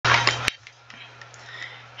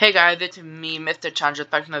Hey guys, it's me, Mr. Chandra,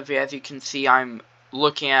 back in the video. As you can see, I'm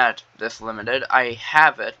looking at this limited. I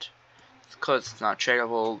have it, because it's not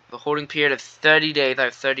tradable. The holding period is 30 days, I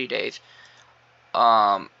have 30 days.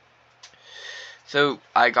 So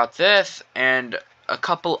I got this, and a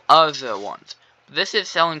couple other ones. This is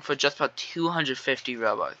selling for just about 250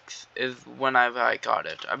 robux, is whenever I got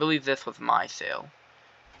it. I believe this was my sale.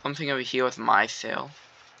 Something over here was my sale.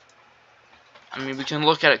 I mean, we can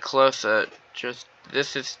look at it closer.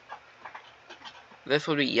 This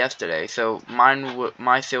would be yesterday, so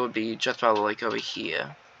my sale would be just about like over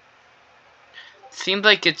here. Seems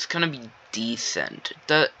like it's gonna be decent.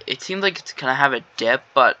 It seems like it's gonna have a dip,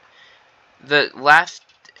 but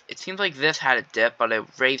it seems like this had a dip, but it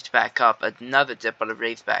raised back up. Another dip, but it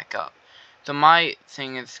raised back up. So my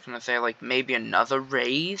thing is gonna say like maybe another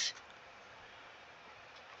raise,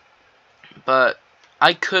 but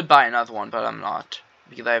I could buy another one, but I'm not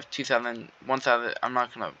because I have 1,000. I'm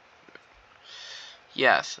not gonna.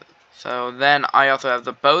 Yes. So then I also have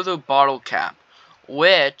the Bozo bottle cap,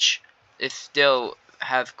 which is still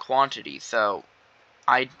has quantity. So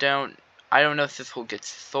I don't know if this will get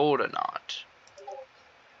sold or not.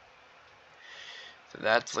 So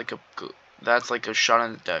that's like a shot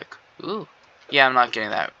in the dark. Ooh. Yeah, I'm not getting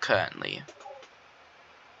that currently.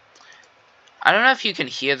 I don't know if you can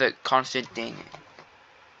hear the constant dinging.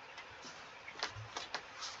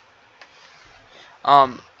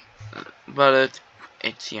 But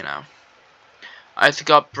it's you know. I also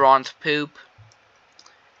got bronze poop.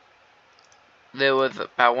 There was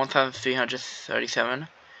about 1,337.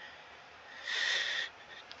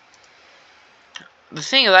 The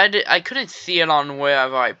thing is, I couldn't see it on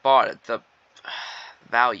wherever I bought it, the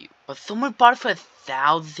value. But someone bought it for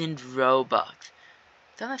 1,000 robux.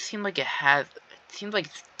 Doesn't seem like it has. It seems like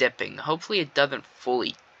it's dipping. Hopefully, it doesn't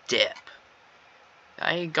fully dip.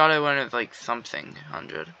 I got it when it's like something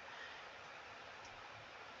 100.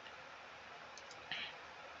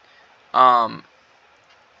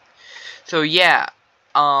 So yeah,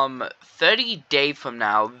 30 days from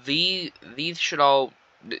now, these should all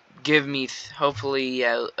give me hopefully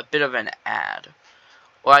a bit of an ad.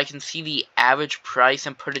 Well, I can see the average price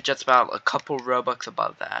and put it just about a couple robux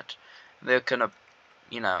above that. They're gonna,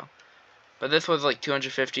 you know. But this was like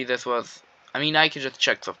 250. This was, I mean, I could just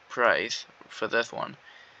check the price for this one.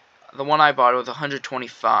 The one I bought was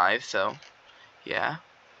 125. So, yeah.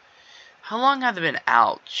 How long has it been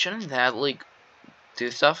out? Shouldn't that like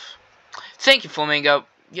do stuff? Thank you, Flamingo.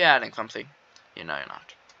 You're adding something. You know you're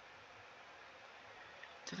not.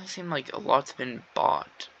 Doesn't seem like a lot's been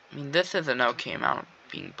bought. I mean, this is an okay amount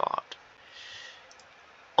being bought.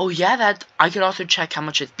 Oh yeah, that I could also check how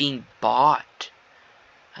much is being bought.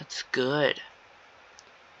 That's good.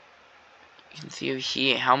 You can see over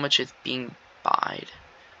here how much is being bought.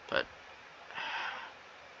 But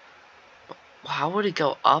how would it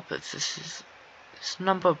go up if this is this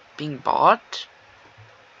number being bought?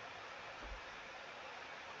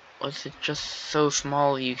 Or is it just so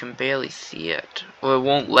small you can barely see it? Or it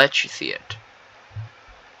won't let you see it?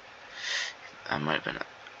 That might have been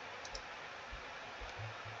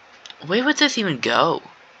where would this even go?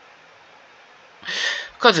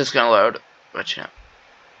 Because it's gonna load. But you know.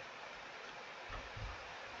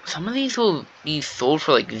 Some of these will be sold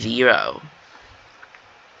for like 0.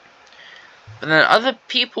 And then other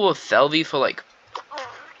people will sell these for like,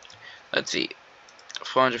 let's see,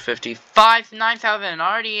 450, 9,000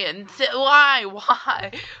 already. And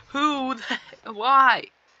why? Who?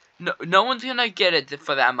 Why? No one's gonna get it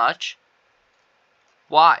for that much.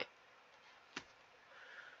 Why?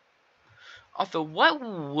 Also, what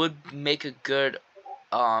would make a good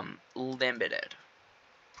limited?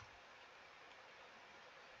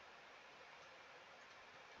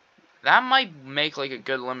 That might make like a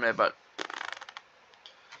good limited, but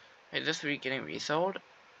is this getting resold?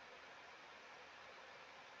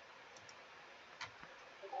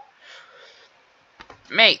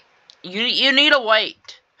 Mate, you need to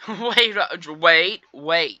wait.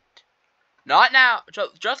 wait. Not now.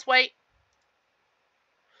 Just wait.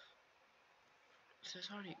 This is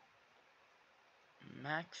already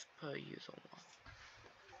max per user one.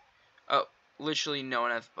 Oh, literally no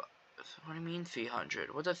one has. What do you mean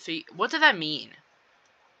 300? What does that mean?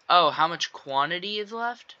 Oh, how much quantity is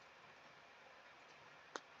left?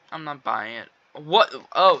 I'm not buying it. What?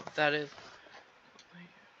 Oh, that is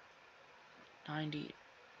 90.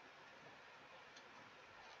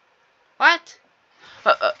 What?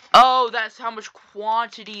 Oh, that's how much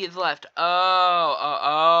quantity is left.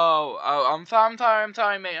 Oh. I'm sorry,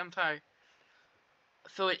 mate. I'm sorry.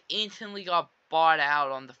 So it instantly got bought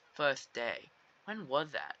out on the first day. When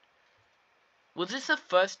was that? Was this the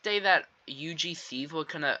first day that UGCs were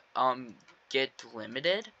gonna get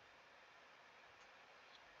limited?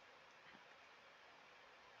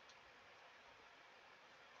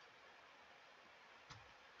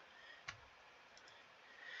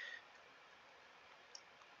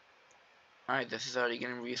 Alright, this is already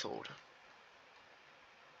getting resold.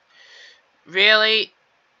 Really?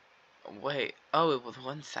 Wait, oh, it was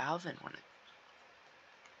 1,000 when it...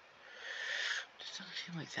 This doesn't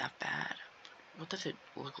seem like that bad. What does it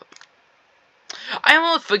look like? I'm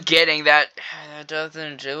almost forgetting that it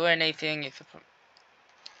doesn't do anything except for...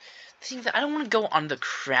 Seems I don't want to go on the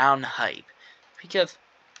crown hype, because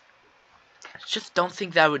I just don't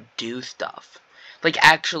think that would do stuff. Like,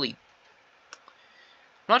 actually,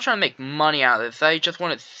 I'm not trying to make money out of this, I just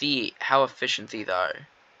want to see how efficient these are.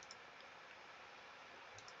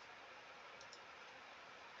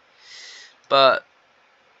 But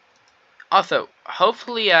also,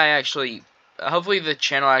 hopefully the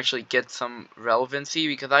channel actually gets some relevancy,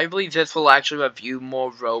 because I believe this will actually review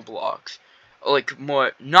more Roblox. Like,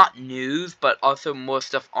 more, not news, but also more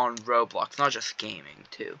stuff on Roblox, not just gaming,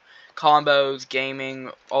 too. Combos,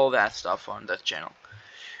 gaming, all that stuff on this channel.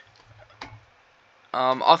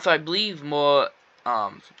 Also, I believe more,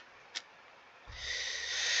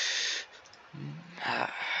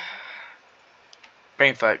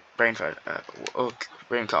 brain fart, brain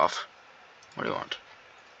cough. What do you want?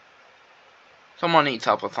 Someone needs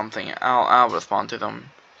help with something. I'll respond to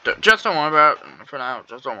them. Just don't worry about it for now.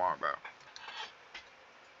 Just don't worry about it.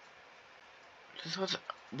 This was...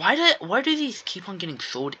 Why do these keep on getting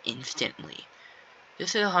sold instantly?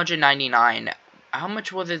 This is 199. How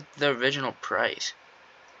much was it the original price?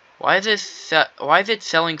 Why is it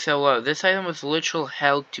selling so low? This item was literal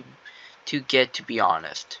hell to get, to be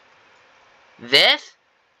honest. This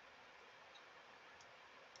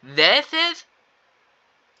is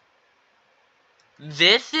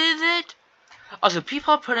it? Also,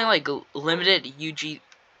 people are putting like limited UG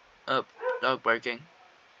dog barking.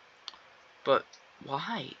 But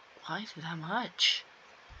why? Why is it that much?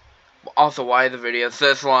 Also, why are the videos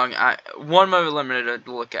this long? One more limited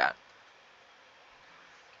to look at.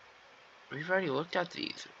 We've already looked at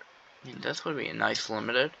these. I mean, that's gonna be a nice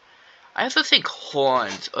limited. I also think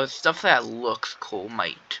horns or stuff that looks cool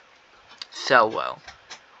might sell well.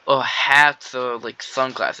 Or hats or like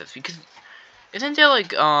sunglasses, because isn't there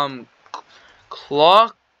like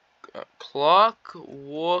clockwork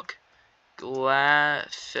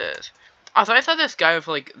glasses? Also, I saw this guy with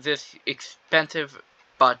like this expensive,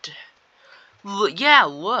 but yeah,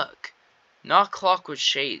 look, not clockwork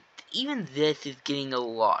shade. Even this is getting a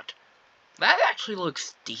lot. That actually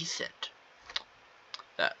looks decent.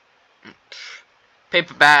 That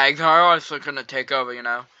paper bags are also gonna take over, you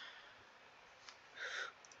know.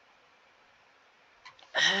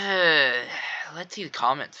 Let's see the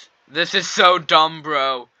comments. This is so dumb,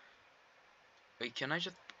 bro. Wait, can I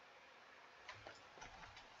just...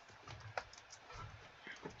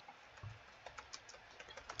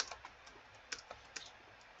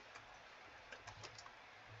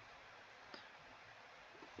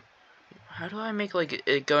 How do I make, like,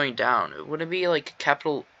 it going down? Would it be, like,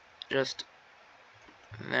 capital, just...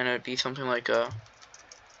 And then it'd be something like,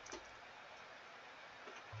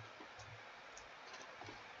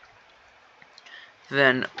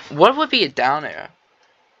 Then, what would be a down arrow?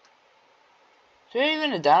 Is there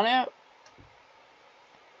even a down arrow?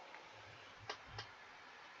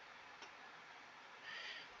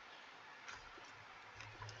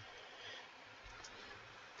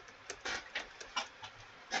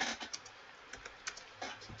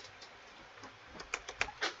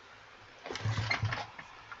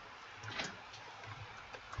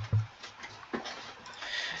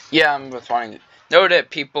 Yeah, I'm responding. Know that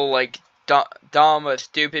people like dumb or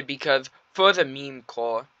stupid because for the meme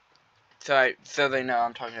core, so they know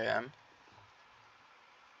I'm talking to him.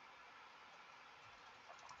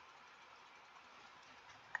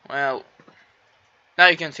 Well, now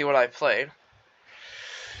you can see what I played.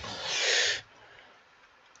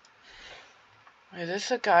 Is this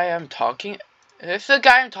the guy I'm talking? Is this the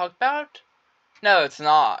guy I'm talking about? No, it's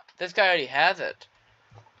not. This guy already has it.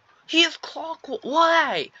 He is clockwork.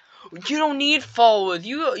 Why? You don't need followers.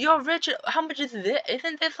 You're rich. How much is this?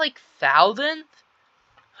 Isn't this like thousands?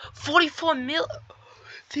 44 mil.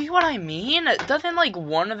 See what I mean? Doesn't like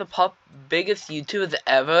one of the biggest YouTubers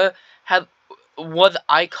ever was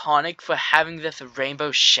iconic for having this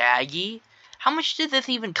rainbow shaggy? How much did this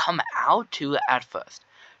even come out to at first?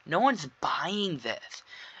 No one's buying this.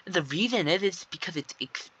 The reason is because it's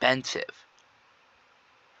expensive.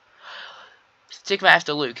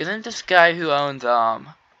 Stickmaster Luke, isn't this guy who owns,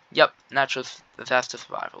 yep, Natural Disaster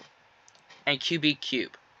Survival. and QB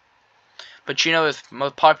Cube. But you know his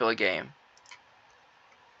most popular game,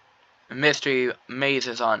 Mystery Maze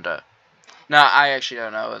is Under. Now I actually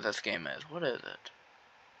don't know what this game is. What is it?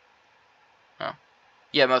 Oh,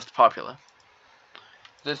 yeah, most popular.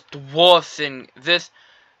 This dwarfs in this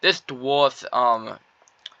dwarfs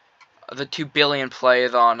the 2 billion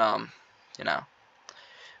players on you know.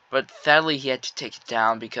 But sadly he had to take it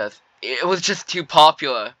down because it was just too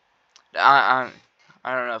popular. I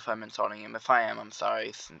don't know if I'm insulting him. If I am, I'm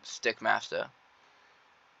sorry, Stickmaster.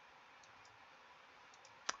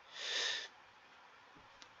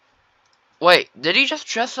 Wait, did he just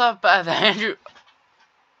dress up as Andrew?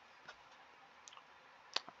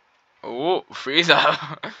 Oh,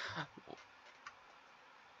 Frieza.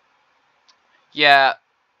 Yeah,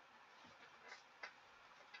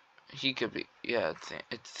 he could be. Yeah,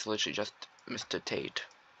 it's literally just Mr. Tate.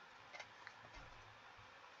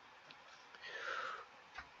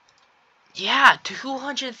 Yeah,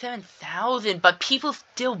 207,000, but people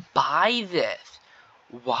still buy this.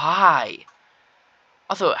 Why?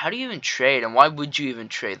 Also, how do you even trade, and why would you even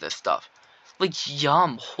trade this stuff? Like,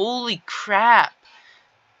 yum, holy crap.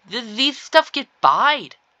 These stuff get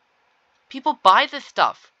buyed. People buy this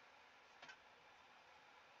stuff.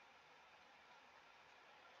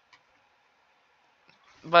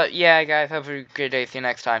 But yeah, guys, have a good day. See you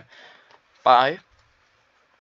next time. Bye.